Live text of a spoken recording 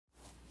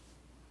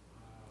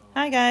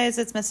Hi guys,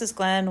 it's Mrs.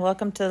 Glenn.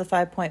 Welcome to the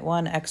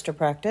 5.1 extra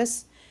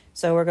practice.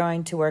 So we're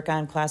going to work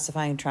on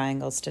classifying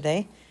triangles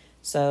today.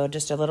 So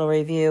just a little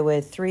review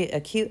with 3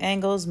 acute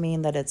angles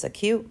mean that it's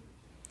acute.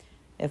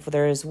 If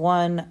there is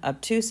one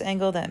obtuse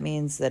angle, that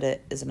means that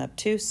it is an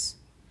obtuse.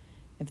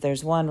 If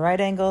there's one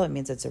right angle, it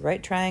means it's a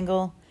right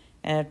triangle.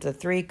 And if the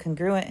 3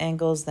 congruent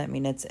angles, that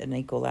means it's an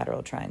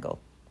equilateral triangle.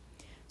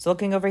 So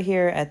looking over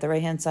here at the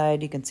right-hand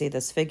side, you can see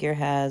this figure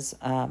has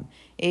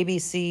A, B,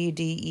 C,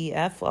 D, E,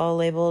 F all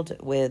labeled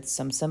with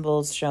some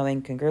symbols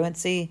showing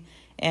congruency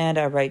and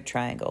a right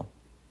triangle.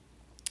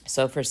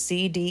 So for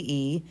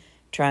CDE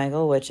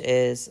triangle, which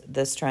is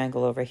this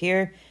triangle over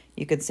here,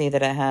 you can see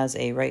that it has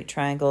a right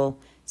triangle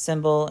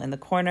symbol in the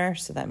corner,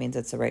 so that means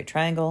it's a right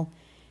triangle.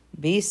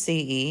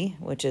 BCE,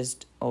 which is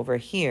over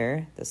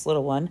here, this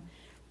little one,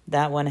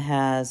 that one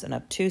has an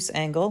obtuse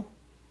angle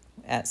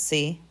at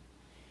C.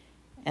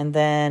 And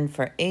then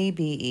for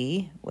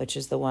ABE, which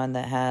is the one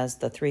that has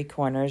the 3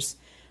 corners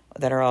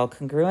that are all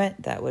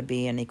congruent, that would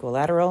be an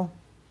equilateral.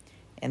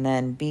 And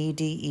then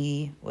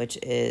BDE, which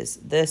is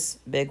this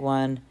big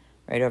one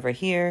right over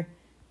here,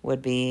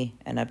 would be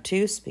an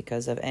obtuse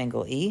because of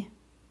angle E.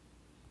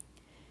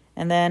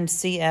 And then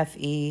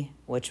CFE,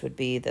 which would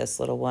be this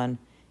little one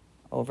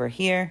over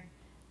here,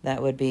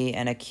 that would be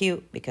an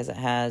acute because it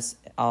has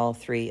all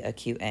 3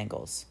 acute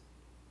angles.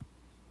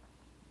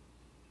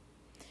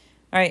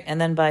 All right,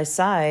 and then by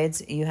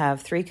sides, you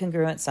have 3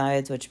 congruent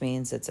sides, which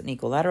means it's an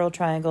equilateral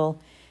triangle,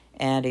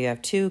 and you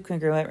have 2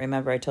 congruent.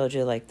 Remember I told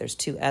you like there's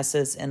 2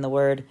 S's in the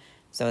word,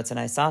 so it's an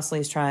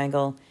isosceles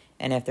triangle,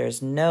 and if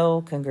there's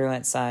no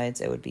congruent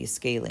sides, it would be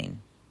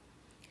scalene.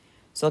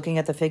 So looking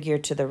at the figure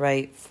to the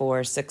right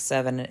for 6,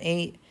 7, and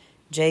 8,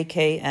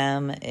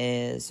 JKM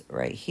is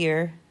right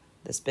here,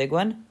 this big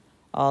one,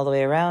 all the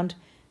way around.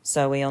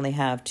 So we only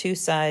have 2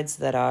 sides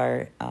that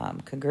are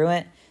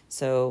congruent,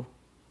 so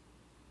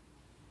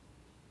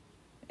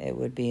it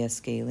would be a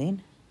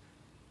scalene.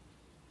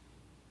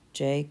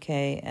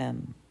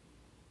 JKM.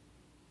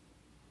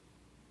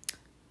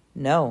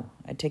 No,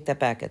 I take that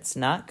back. It's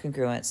not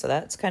congruent, so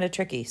that's kind of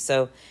tricky.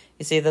 So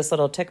you see this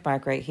little tick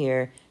mark right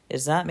here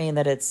does not mean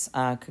that it's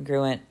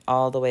congruent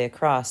all the way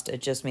across. It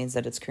just means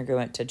that it's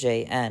congruent to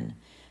JN.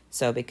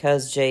 So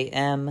because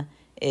JM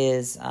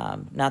is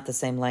not the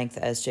same length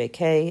as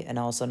JK and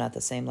also not the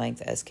same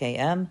length as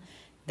KM,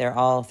 they're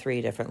all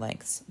 3 different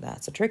lengths.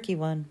 That's a tricky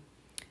one.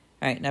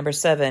 All right, number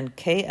 7,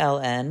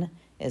 KLN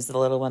is the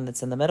little one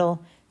that's in the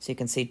middle. So you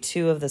can see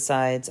 2 of the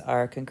sides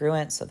are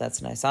congruent, so that's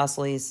an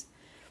isosceles.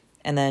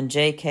 And then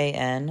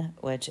JKN,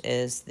 which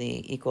is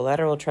the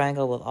equilateral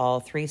triangle with all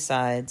 3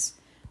 sides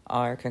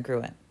are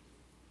congruent.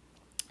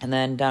 And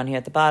then down here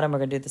at the bottom, we're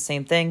going to do the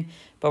same thing,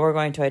 but we're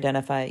going to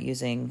identify it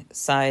using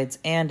sides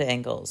and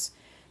angles.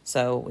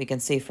 So we can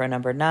see for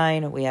number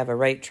 9, we have a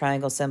right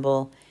triangle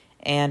symbol,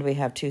 and we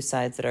have 2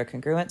 sides that are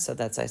congruent, so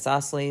that's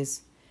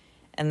isosceles.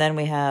 And then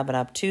we have an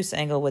obtuse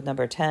angle with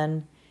number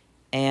 10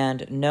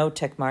 and no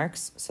tick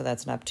marks, so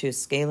that's an obtuse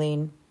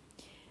scalene.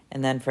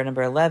 And then for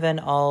number 11,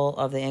 all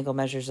of the angle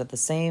measures are the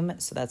same,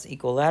 so that's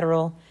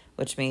equilateral,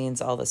 which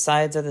means all the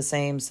sides are the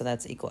same, so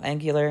that's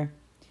equiangular.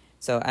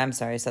 So I'm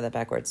sorry, I said that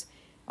backwards.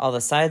 All the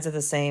sides are the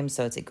same,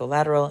 so it's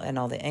equilateral, and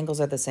all the angles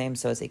are the same,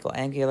 so it's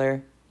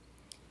equiangular.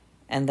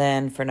 And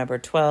then for number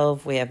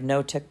 12, we have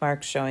no tick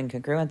marks showing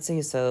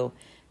congruency, so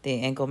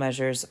the angle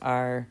measures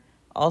are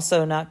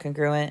also not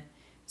congruent.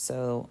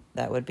 So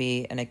that would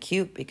be an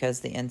acute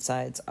because the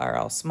insides are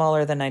all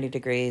smaller than 90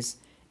 degrees,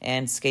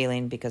 and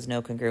scalene because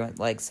no congruent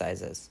leg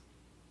sizes.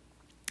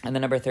 And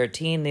then number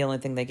 13, the only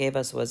thing they gave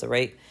us was a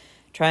right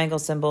triangle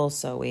symbol,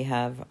 so we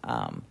have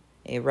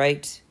a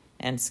right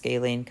and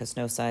scalene because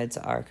no sides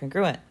are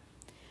congruent.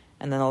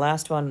 And then the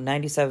last one,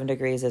 97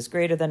 degrees is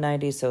greater than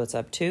 90, so it's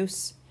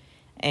obtuse.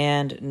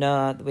 And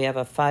no, we have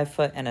a 5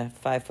 foot and a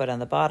 5 foot on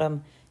the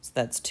bottom, so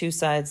that's 2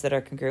 sides that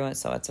are congruent,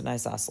 so it's an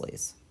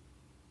isosceles.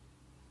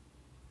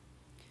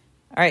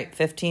 All right,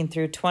 15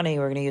 through 20,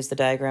 we're going to use the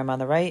diagram on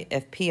the right.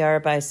 If PR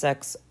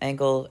bisects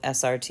angle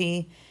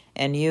SRT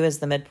and U is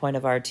the midpoint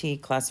of RT,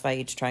 classify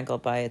each triangle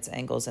by its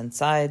angles and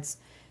sides.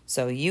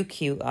 So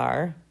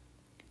UQR,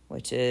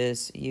 which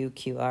is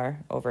UQR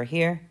over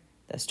here,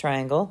 this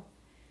triangle,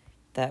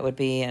 that would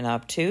be an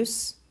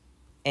obtuse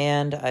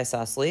and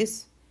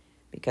isosceles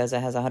because it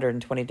has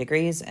 120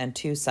 degrees and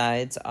 2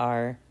 sides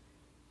are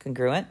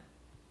congruent.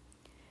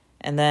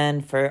 And then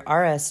for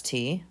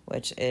RST,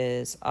 which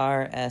is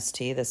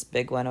RST, this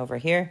big one over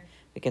here,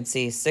 we can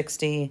see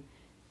 60.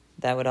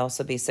 That would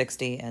also be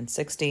 60 and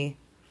 60.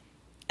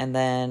 And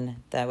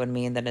then that would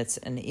mean that it's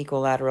an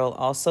equilateral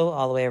also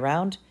all the way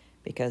around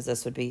because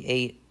this would be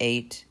 8,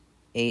 8,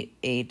 8,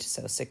 8,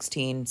 so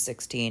 16,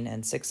 16,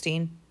 and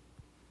 16.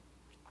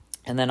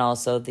 And then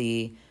also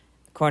the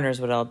corners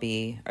would all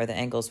be, or the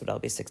angles would all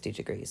be 60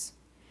 degrees.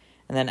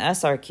 And then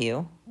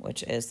SRQ,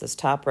 which is this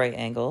top right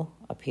angle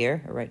up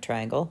here, a right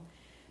triangle.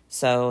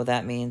 So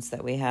that means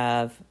that we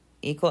have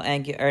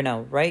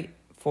right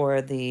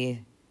for the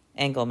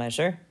angle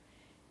measure.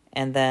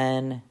 And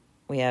then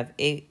we have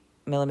 8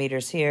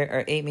 millimeters here,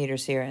 or 8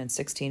 meters here, and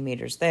 16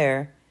 meters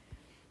there.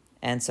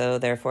 And so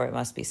therefore it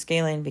must be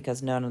scaling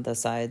because none of the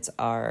sides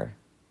are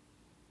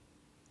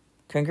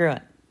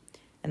congruent.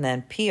 And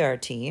then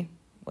PRT,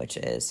 which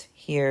is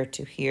here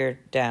to here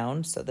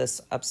down, so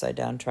this upside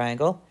down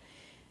triangle,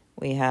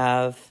 we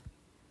have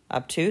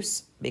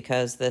obtuse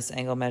because this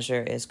angle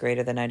measure is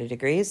greater than 90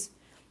 degrees.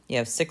 You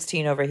have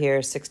 16 over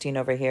here, 16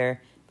 over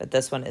here, but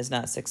this one is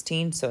not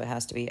 16, so it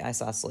has to be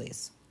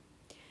isosceles.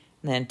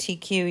 And then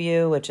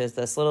TQU, which is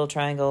this little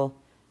triangle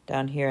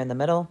down here in the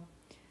middle.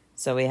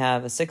 So we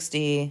have a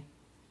 60.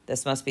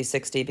 This must be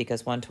 60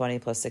 because 120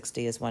 plus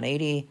 60 is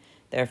 180.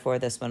 Therefore,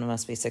 this one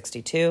must be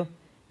 62,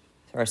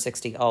 or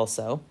 60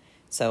 also.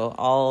 So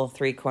all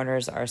three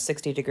corners are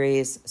 60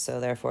 degrees, so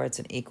therefore it's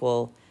an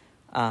equal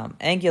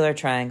angular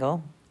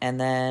triangle. And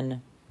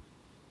then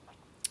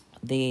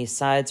the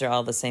sides are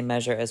all the same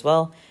measure as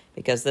well,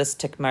 because this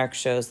tick mark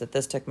shows that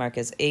this tick mark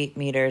is 8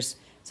 meters.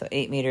 So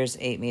 8 meters,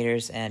 8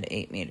 meters, and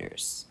 8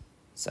 meters.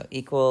 So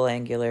equal,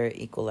 angular,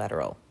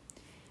 equilateral.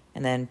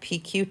 And then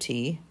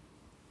PQT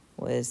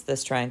was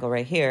this triangle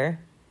right here.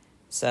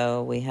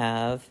 So we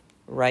have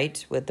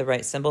right with the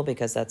right symbol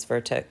because that's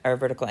our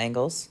vertical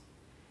angles.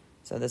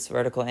 So this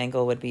vertical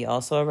angle would be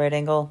also a right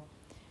angle.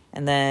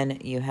 And then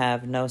you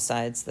have no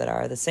sides that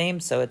are the same,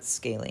 so it's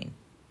scaling.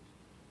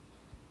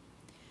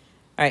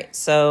 All right,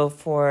 so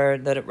for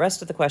the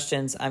rest of the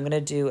questions, I'm going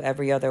to do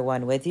every other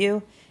one with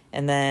you.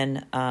 And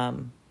then,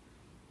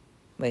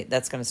 wait,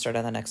 that's going to start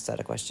on the next set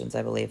of questions,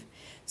 I believe.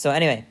 So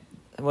anyway,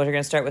 we're going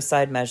to start with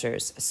side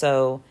measures.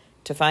 So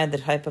to find the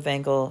type of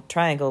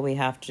triangle, we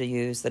have to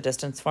use the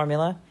distance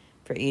formula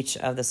for each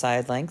of the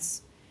side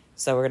lengths.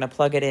 So we're going to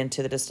plug it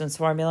into the distance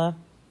formula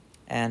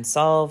and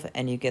solve,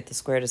 and you get the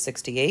square root of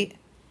 68.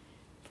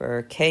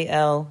 For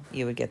KL,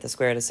 you would get the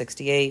square root of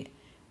 68.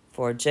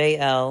 For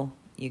JL,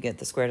 you get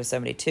the square root of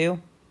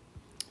 72.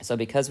 So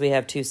because we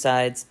have two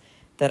sides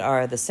that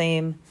are the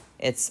same,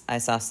 it's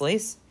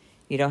isosceles.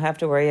 You don't have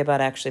to worry about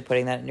actually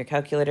putting that in your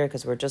calculator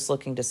because we're just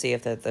looking to see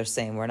if they're the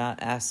same. We're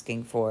not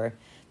asking for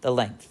the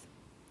length.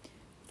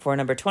 For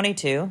number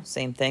 22,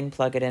 same thing,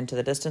 plug it into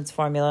the distance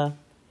formula.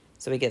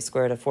 So we get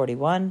square root of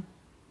 41,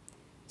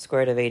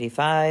 square root of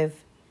 85,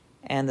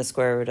 and the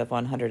square root of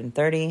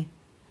 130.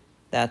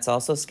 That's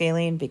also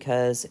scaling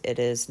because it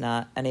is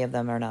not, any of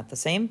them are not the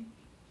same.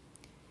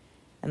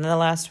 And then the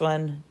last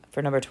one,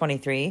 for number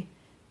 23,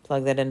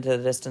 plug that into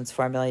the distance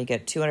formula, you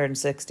get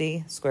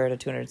 260, square root of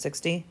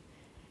 260,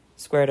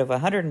 square root of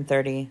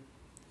 130,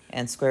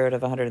 and square root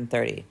of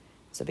 130.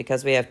 So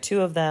because we have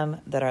two of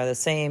them that are the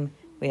same,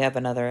 we have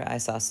another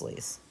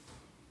isosceles.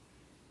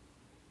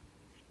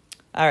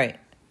 All right,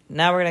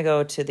 now we're going to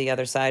go to the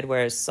other side,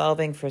 where it's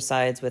solving for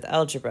sides with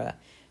algebra.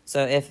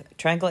 So if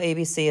triangle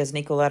ABC is an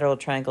equilateral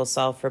triangle,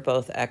 solve for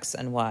both x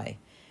and y.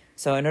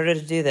 So in order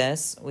to do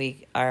this,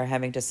 we are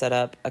having to set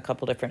up a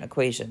couple different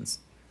equations.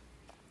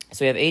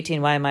 So we have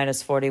 18y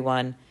minus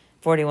 41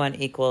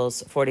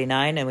 equals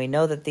 49, and we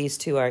know that these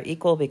two are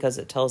equal because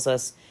it tells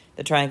us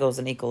the triangle is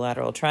an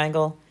equilateral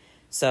triangle.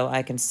 So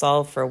I can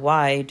solve for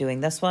y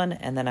doing this one,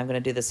 and then I'm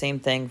going to do the same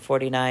thing.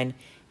 49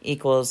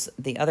 equals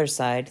the other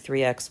side,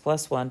 3x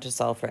plus 1, to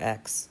solve for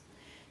x.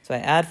 So I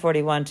add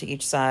 41 to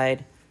each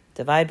side,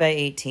 divide by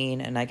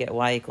 18, and I get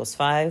y equals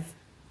 5.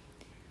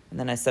 And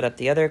then I set up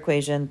the other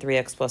equation,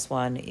 3x plus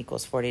 1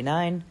 equals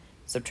 49.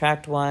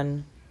 Subtract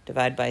 1,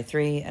 divide by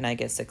 3, and I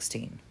get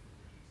 16.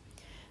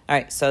 All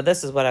right, so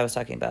this is what I was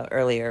talking about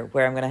earlier,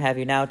 where I'm going to have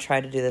you now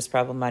try to do this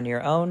problem on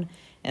your own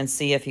and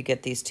see if you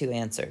get these two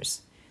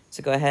answers.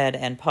 So go ahead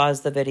and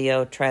pause the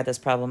video, try this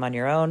problem on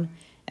your own,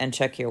 and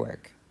check your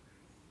work.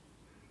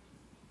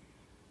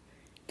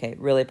 Okay,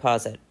 really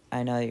pause it.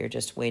 I know you're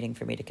just waiting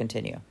for me to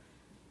continue.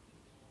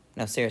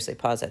 No, seriously,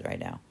 pause it right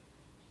now.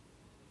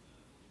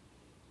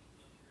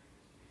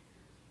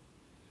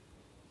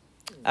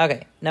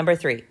 Okay, number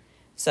 3.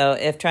 So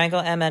if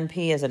triangle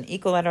MNP is an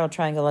equilateral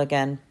triangle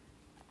again,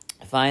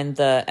 find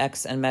the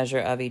x and measure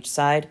of each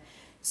side.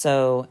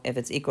 So if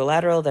it's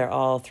equilateral,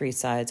 all three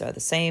sides are the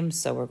same.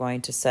 So we're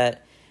going to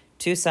set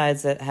two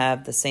sides that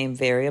have the same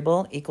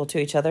variable equal to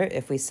each other.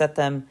 If we set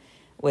them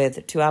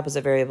with two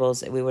opposite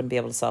variables, we wouldn't be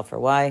able to solve for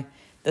y.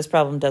 This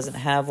problem doesn't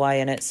have y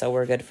in it, so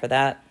we're good for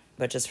that,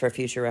 but just for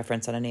future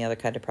reference on any other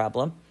kind of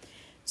problem.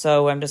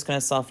 So I'm just going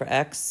to solve for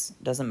x.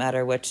 Doesn't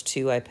matter which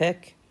two I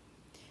pick.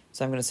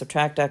 So I'm going to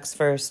subtract x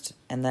first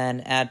and then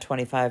add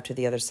 25 to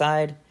the other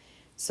side.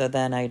 So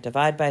then I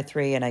divide by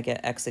 3 and I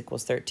get x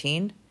equals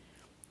 13.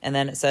 And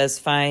then it says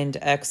find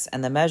x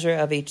and the measure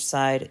of each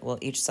side. Well,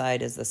 each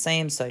side is the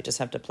same, so I just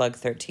have to plug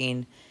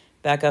 13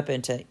 back up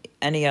into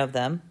any of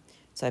them.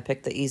 So I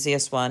picked the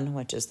easiest one,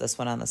 which is this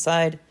one on the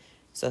side.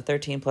 So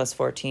 13 plus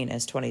 14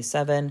 is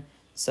 27.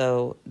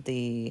 So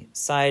the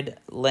side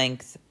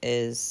length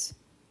is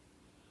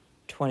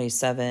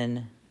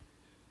 27,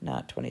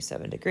 not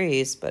 27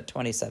 degrees, but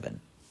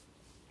 27.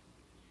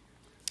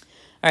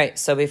 All right,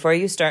 so before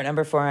you start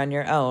number 4 on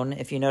your own,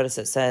 if you notice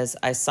it says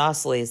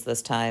isosceles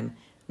this time,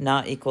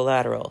 not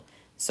equilateral.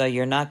 So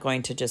you're not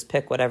going to just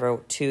pick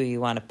whatever two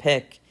you want to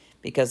pick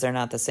because they're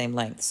not the same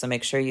length. So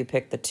make sure you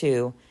pick the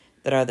two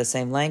that are the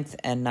same length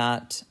and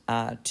not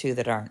two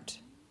that aren't.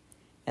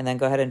 And then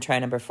go ahead and try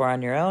number 4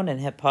 on your own and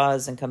hit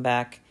pause and come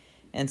back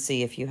and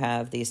see if you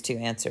have these 2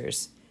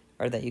 answers,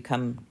 or that you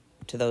come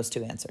to those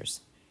 2 answers.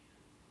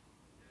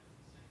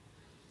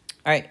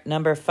 All right,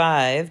 number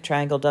 5,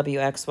 triangle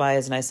WXY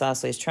is an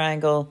isosceles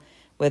triangle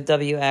with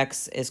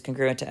WX is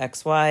congruent to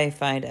XY.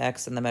 Find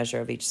X and the measure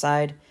of each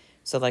side.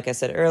 So like I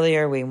said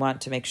earlier, we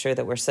want to make sure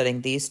that we're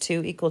setting these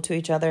 2 equal to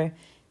each other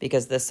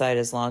because this side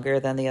is longer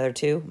than the other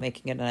 2,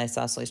 making it an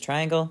isosceles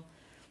triangle.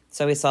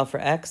 So we solve for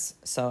X.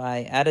 So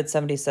I added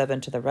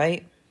 77 to the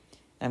right.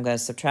 I'm going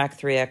to subtract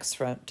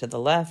 3X to the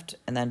left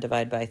and then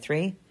divide by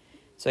 3.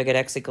 So I get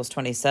X equals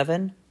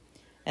 27.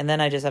 And then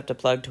I just have to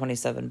plug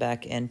 27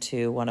 back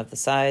into one of the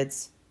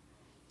sides.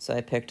 So I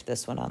picked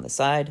this one on the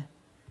side.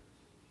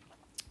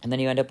 And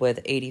then you end up with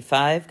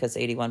 85 because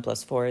 81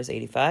 plus 4 is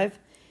 85.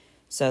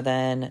 So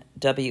then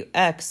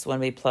WX, when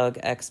we plug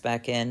X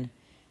back in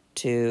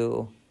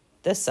to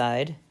this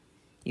side,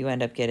 you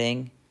end up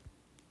getting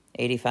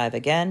 85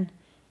 again.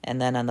 And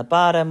then on the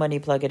bottom, when you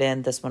plug it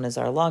in, this one is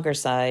our longer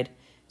side.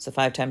 So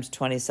 5 times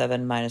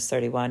 27 minus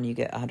 31, you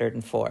get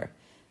 104.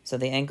 So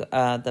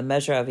the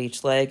measure of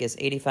each leg is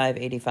 85,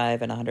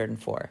 85, and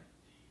 104.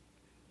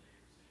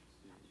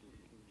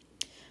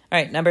 All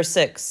right, number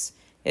 6.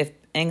 If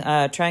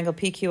triangle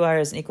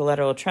PQR is an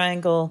equilateral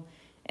triangle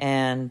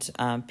and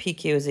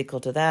PQ is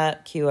equal to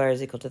that, QR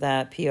is equal to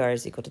that, PR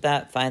is equal to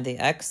that, find the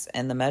X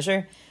and the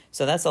measure.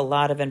 So that's a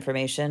lot of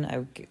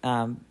information.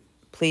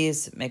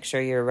 Please make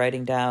sure you're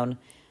writing down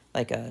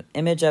like an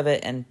image of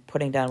it and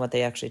putting down what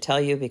they actually tell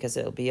you because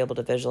it'll be able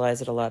to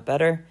visualize it a lot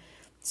better.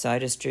 So I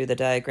just drew the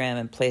diagram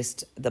and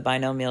placed the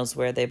binomials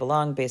where they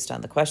belong based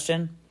on the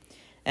question.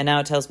 And now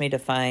it tells me to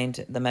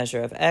find the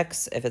measure of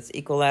X. If it's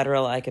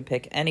equilateral, I can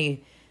pick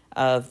any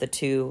of the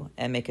 2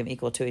 and make them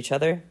equal to each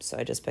other. So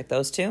I just pick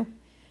those 2.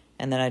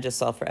 And then I just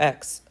solve for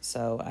X.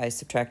 So I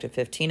subtracted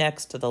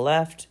 15X to the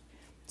left,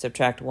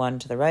 subtract 1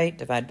 to the right,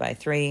 divide by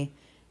 3,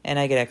 and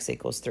I get X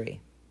equals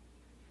 3.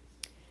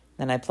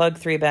 Then I plug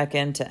 3 back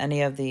into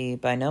any of the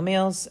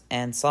binomials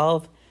and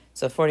solve.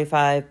 So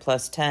 45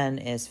 plus 10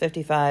 is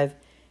 55.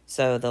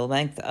 So the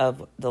length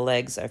of the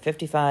legs are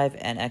 55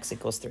 and X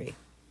equals 3.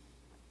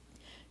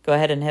 Go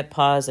ahead and hit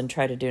pause and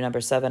try to do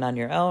number 7 on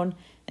your own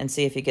and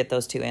see if you get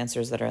those 2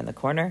 answers that are in the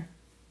corner.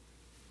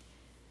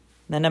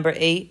 And then number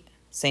 8,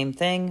 same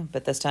thing,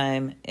 but this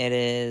time it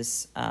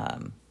is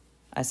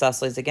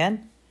isosceles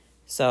again.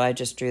 So I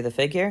just drew the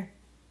figure.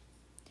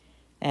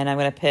 And I'm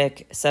going to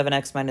pick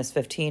 7x minus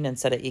 15 and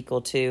set it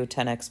equal to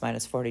 10x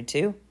minus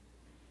 42.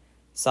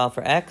 Solve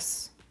for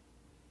X.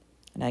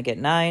 And I get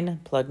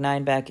 9, plug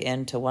 9 back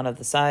into one of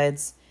the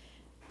sides,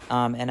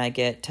 and I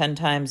get 10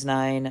 times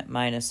 9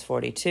 minus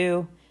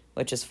 42,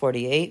 which is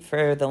 48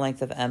 for the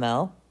length of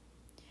ML.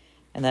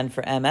 And then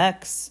for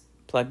MX,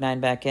 plug 9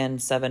 back in,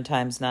 7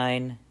 times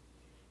 9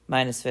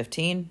 minus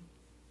 15.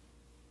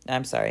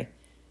 I'm sorry.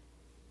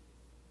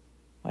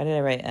 Why did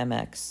I write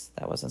MX?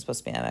 That wasn't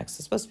supposed to be MX.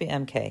 It's supposed to be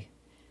MK.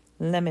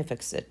 Let me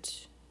fix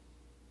it.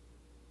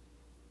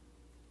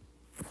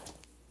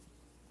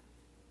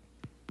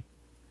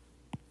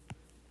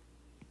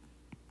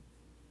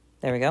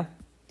 There we go.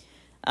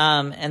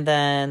 And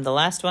then the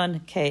last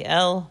one,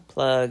 KL,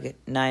 plug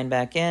 9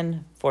 back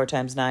in. 4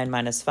 times 9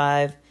 minus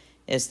 5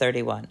 is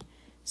 31.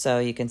 So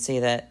you can see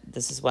that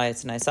this is why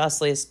it's an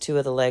isosceles. 2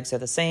 of the legs are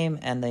the same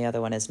and the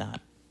other one is not.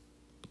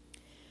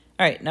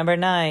 All right, number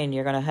 9,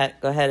 you're going to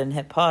go ahead and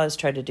hit pause.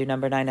 Try to do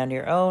number 9 on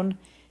your own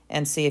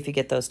and see if you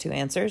get those 2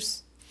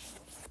 answers.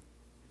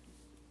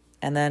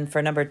 And then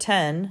for number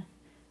 10,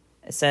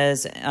 it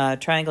says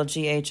triangle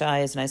GHI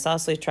is an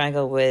isosceles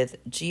triangle with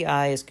GI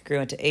is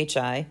congruent to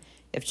HI.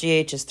 If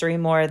GH is 3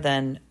 more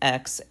than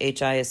X,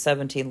 HI is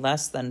 17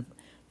 less than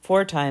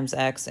 4 times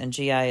X, and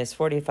GI is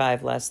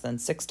 45 less than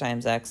 6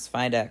 times X.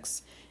 Find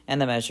X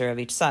and the measure of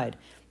each side.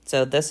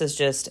 So this is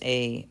just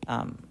a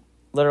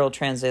literal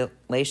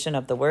translation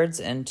of the words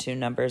into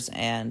numbers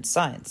and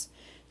signs.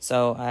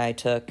 So I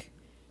took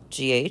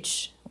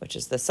GH, which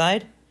is this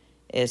side,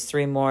 is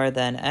 3 more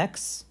than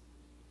X.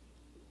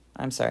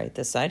 I'm sorry,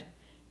 this side.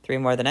 3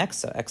 more than X,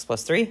 so X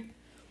plus 3.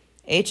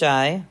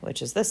 HI,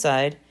 which is this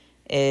side,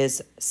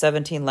 is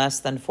 17 less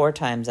than 4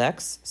 times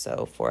X,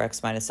 so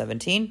 4X minus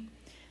 17.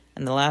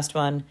 And the last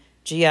one,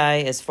 GI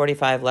is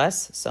 45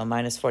 less, so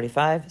minus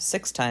 45,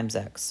 6 times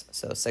X,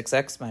 so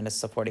 6X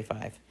minus the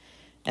 45.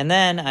 And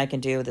then I can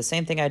do the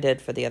same thing I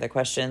did for the other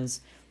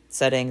questions,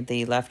 setting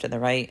the left and the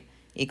right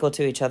equal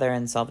to each other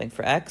and solving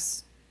for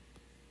X.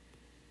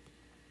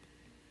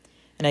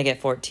 And I get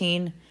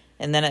 14.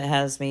 And then it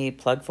has me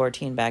plug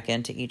 14 back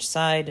into each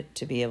side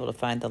to be able to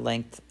find the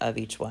length of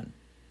each one.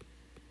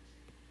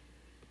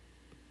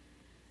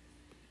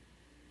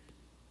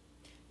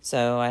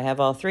 So I have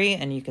all 3,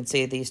 and you can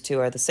see these 2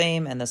 are the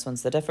same, and this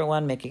one's the different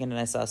one, making it an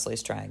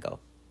isosceles triangle.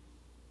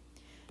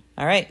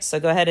 All right, so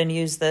go ahead and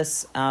use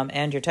this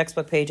and your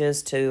textbook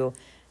pages to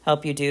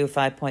help you do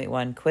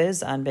 5.1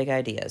 quiz on big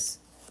ideas.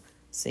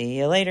 See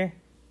you later.